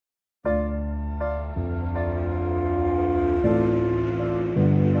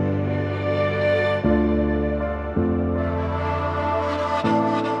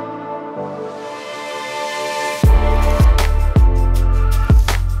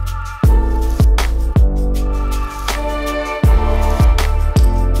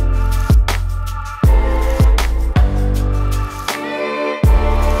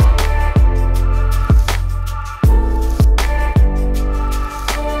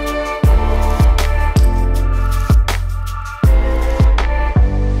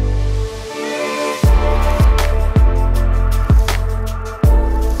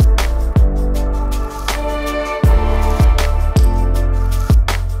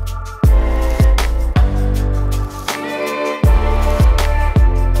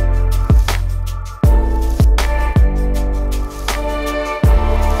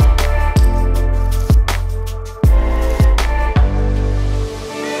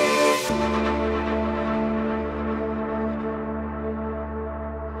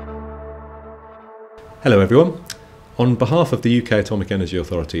Hello everyone. On behalf of the UK Atomic Energy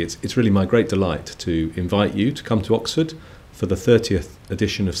Authority, it's really my great delight to invite you to come to Oxford for the 30th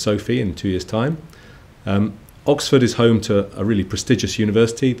edition of SOFE in 2 years' time. Oxford is home to a really prestigious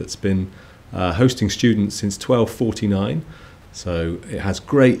university that's been hosting students since 1249, so it has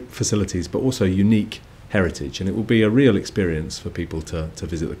great facilities but also unique heritage, and it will be a real experience for people to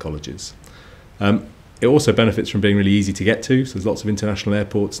visit the colleges. It also benefits from being really easy to get to, so there's lots of international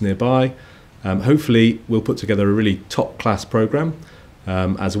airports nearby. Hopefully we'll put together a really top-class programme,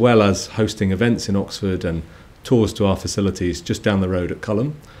 as well as hosting events in Oxford and tours to our facilities just down the road at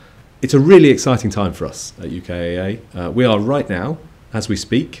Culham. It's a really exciting time for us at UKAEA. We are right now, as we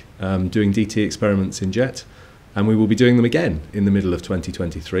speak, doing DT experiments in JET, and we will be doing them again in the middle of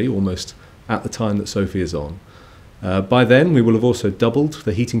 2023, almost at the time that SOFE is on. By then we will have also doubled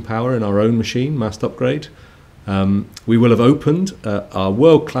the heating power in our own machine, mast upgrade. We will have opened our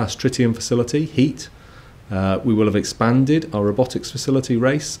world-class tritium facility, HEAT. We will have expanded our robotics facility,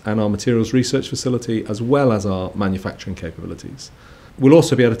 RACE, and our materials research facility, as well as our manufacturing capabilities. We'll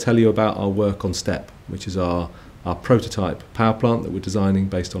also be able to tell you about our work on STEP, which is our prototype power plant that we're designing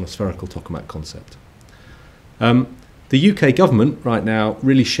based on a spherical tokamak concept. The UK government right now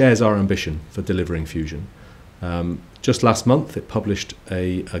really shares our ambition for delivering fusion. Just last month it published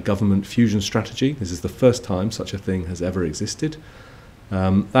a government fusion strategy. This is the first time such a thing has ever existed.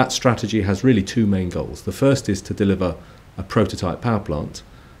 That strategy has really two main goals. The first is to deliver a prototype power plant,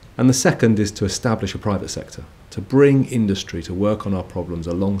 and the second is to establish a private sector, to bring industry to work on our problems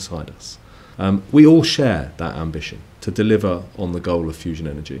alongside us. We all share that ambition to deliver on the goal of fusion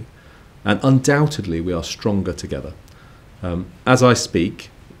energy, and undoubtedly we are stronger together. As I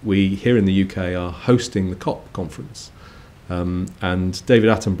speak, we here in the UK are hosting the COP conference, and David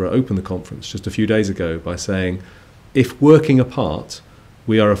Attenborough opened the conference just a few days ago by saying, if working apart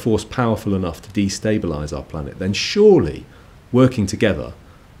we are a force powerful enough to destabilise our planet, then surely working together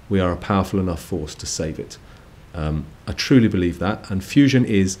we are a powerful enough force to save it. I truly believe that, and fusion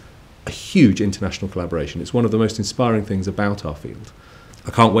is a huge international collaboration. It's one of the most inspiring things about our field.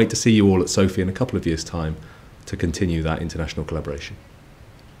 I can't wait to see you all at SOFE in a couple of years' time to continue that international collaboration.